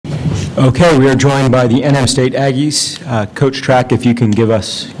Okay, we are joined by the NM State Aggies. Coach Trakh, if you can give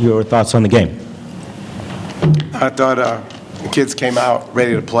us your thoughts on the game. I thought the kids came out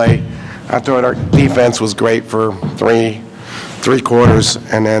ready to play. I thought our defense was great for three quarters,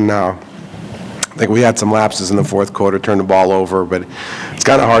 and then I think we had some lapses in the fourth quarter, turned the ball over, but it's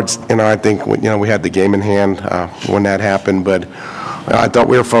kind of hard. I think we had the game in hand when that happened, but I thought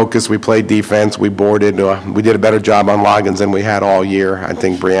we were focused. We played defense. We boarded. We did a better job on logins than we had all year. I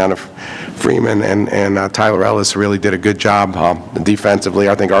think Brianna Freeman and Tyler Ellis really did a good job defensively.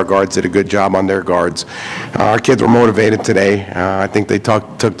 I think our guards did a good job on their guards. Our kids were motivated today. I think they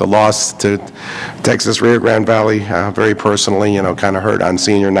took the loss to Texas Rio Grande Valley very personally, kind of hurt on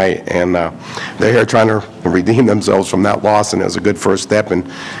senior night. And they're here trying to redeem themselves from that loss, and it was a good first step. And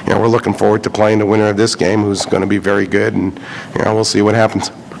we're looking forward to playing the winner of this game, who's going to be very good. And we'll see what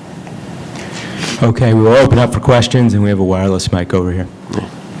happens. Okay, we will open up for questions, and we have a wireless mic over here.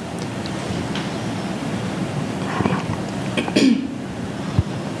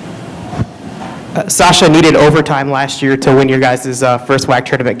 Sasha needed overtime last year to win your guys' first WAC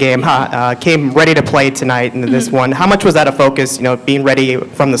tournament game. Came ready to play tonight in this one. How much was that a focus, being ready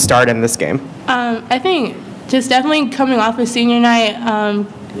from the start in this game? I think just definitely coming off of senior night,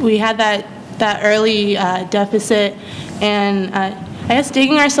 we had that early deficit, and I guess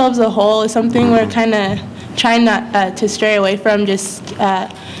digging ourselves a hole is something we're kind of trying not to stray away from, just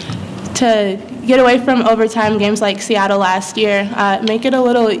to get away from overtime games like Seattle last year, make it a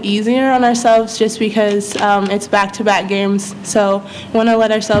little easier on ourselves just because it's back-to-back games. So we want to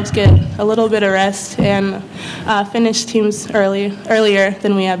let ourselves get a little bit of rest and finish teams earlier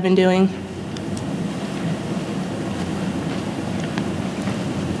than we have been doing.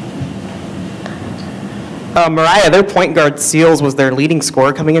 Moriah, their point guard, Seals, was their leading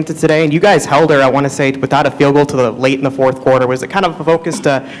scorer coming into today, and you guys held her, I want to say, without a field goal to the late in the fourth quarter. Was it kind of a focus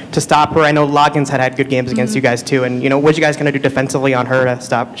to stop her? I know Loggins had good games against you guys too, and what you guys going to do defensively on her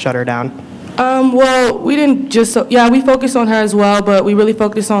to shut her down? Well, we didn't just, we focused on her as well, but we really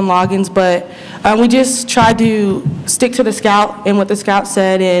focused on Loggins, but we just tried to stick to the scout and what the scout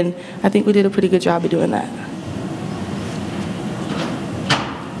said, and I think we did a pretty good job of doing that.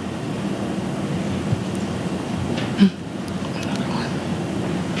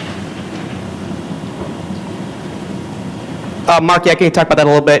 Mark, can you talk about that a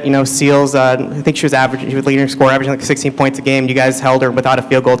little bit? Seals, I think she was leading score, averaging like 16 points a game. You guys held her without a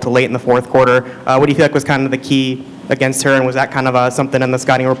field goal till late in the fourth quarter. What do you feel like was kind of the key against her, and was that kind of something in the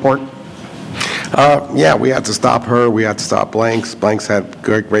scouting report? Yeah, we had to stop her. We had to stop Blanks. Blanks had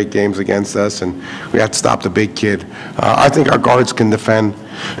great games against us, and we had to stop the big kid. I think our guards can defend,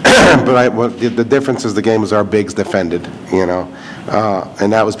 but the difference is the game is our bigs defended,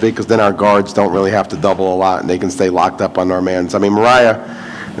 and that was big because then our guards don't really have to double a lot, and they can stay locked up on our mans. I mean, Moriah,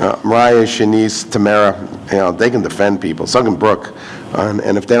 Shanice, Tamara, they can defend people. So can Brooke.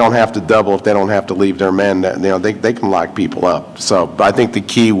 And if they don't have to double, if they don't have to leave their men, they can lock people up. So I think the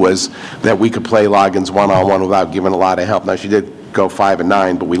key was that we could play Loggins one-on-one without giving a lot of help. Now, she did go 5 and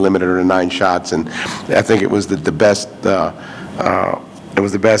 9, but we limited her to 9 shots, and I think it was the best. It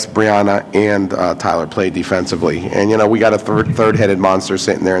was the best Brianna and Tyler played defensively. And, we got a third-headed monster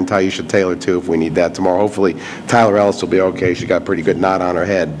sitting there, and Taisha Taylor, too, if we need that tomorrow. Hopefully, Tyler Ellis will be okay. She got a pretty good knot on her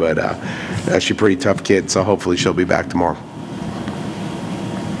head, but she's a pretty tough kid, so hopefully she'll be back tomorrow.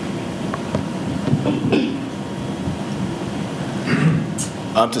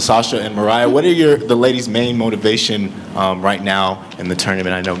 To Sasha and Moriah, what are the ladies' main motivation right now in the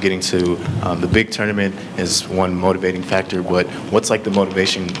tournament? I know getting to the big tournament is one motivating factor, but what's like the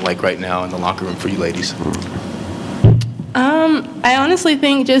motivation like right now in the locker room for you ladies? I honestly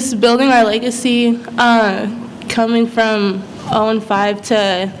think just building our legacy, coming from 0-5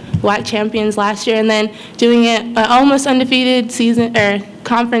 to WAC champions last year, and then doing it almost undefeated season or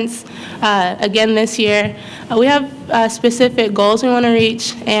conference again this year. We have specific goals we want to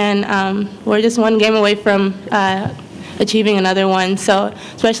reach, and we're just one game away from achieving another one. So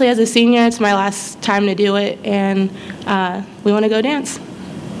especially as a senior, it's my last time to do it, and we want to go dance.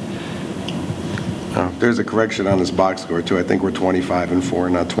 There's a correction on this box score too. I think we're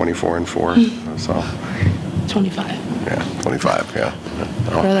 25-4, not 24-4. So 25. Yeah, 25.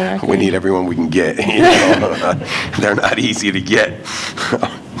 Yeah. We need everyone we can get. They're not easy to get.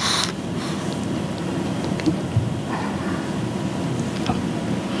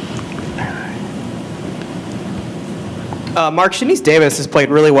 Mark, Shanice Davis has played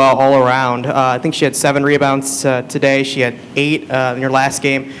really well all around. I think she had 7 rebounds today. She had 8 in her last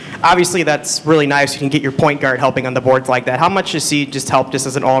game. Obviously, that's really nice. You can get your point guard helping on the boards like that. How much does she just help just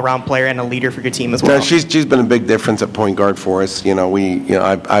as an all-around player and a leader for your team as well? Yeah, she's been a big difference at point guard for us.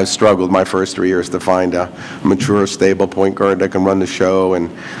 I struggled my first 3 years to find a mature, stable point guard that can run the show. And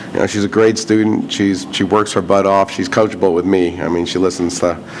she's a great student. She works her butt off. She's coachable with me. I mean, she listens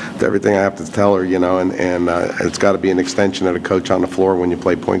to everything I have to tell her. And it's got to be an extension of the coach on the floor when you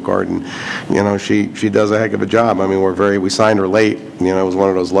play point guard. And she does a heck of a job. I mean, we signed her late. It was one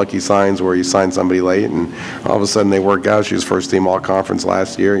of those lucky signs where you sign somebody late and all of a sudden they work out. She was first team all-conference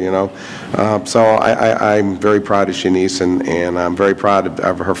last year, So I'm very proud of Shanice, and I'm very proud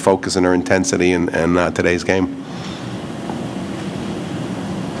of her focus and her intensity in today's game.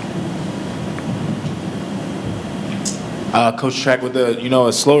 Coach Trakh, with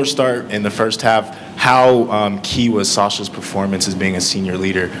a slower start in the first half, how key was Sasha's performance as being a senior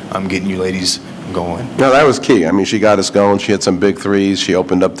leader, getting you ladies going? No, that was key. I mean, she got us going. She had some big threes. She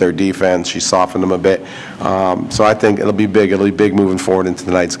opened up their defense. She softened them a bit. So I think it'll be big. It'll be big moving forward into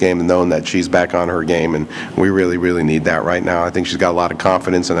tonight's game, and knowing that she's back on her game, and we really, really need that right now. I think she's got a lot of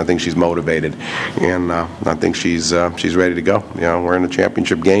confidence, and I think she's motivated, and I think she's ready to go. We're in a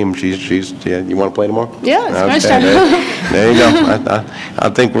championship game. Yeah, you want to play tomorrow? Yeah, it's okay, nice time. there you go. I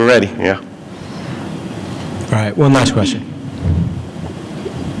think we're ready. Yeah. All right, one last question.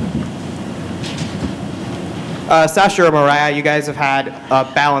 Sasha or Moriah, you guys have had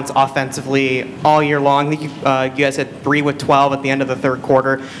balance offensively all year long. I think you guys had 3 with 12 at the end of the third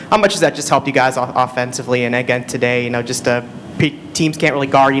quarter. How much has that just helped you guys offensively? And again today, just teams can't really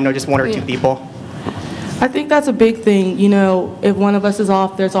guard, just 1 or 2 people. I think that's a big thing. If one of us is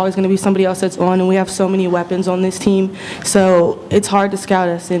off, there's always going to be somebody else that's on, and we have so many weapons on this team. So it's hard to scout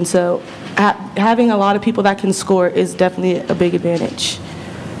us, and so having a lot of people that can score is definitely a big advantage.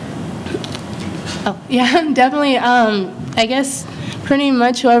 Oh, yeah, definitely. I guess pretty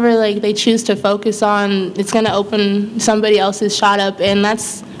much whoever they choose to focus on, it's going to open somebody else's shot up, and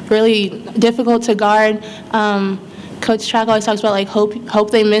that's really difficult to guard. Coach Trakh always talks about hope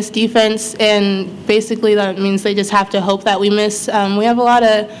they miss defense, and basically that means they just have to hope that we miss. We have a lot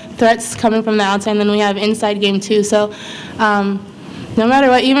of threats coming from the outside, and then we have inside game too. So no matter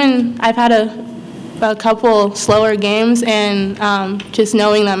what, even I've had a couple slower games, and just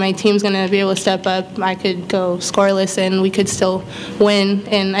knowing that my team's going to be able to step up, I could go scoreless and we could still win.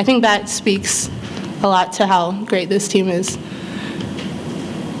 And I think that speaks a lot to how great this team is.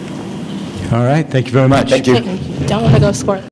 All right, thank you very much. Thank you. Don't want to go scoreless.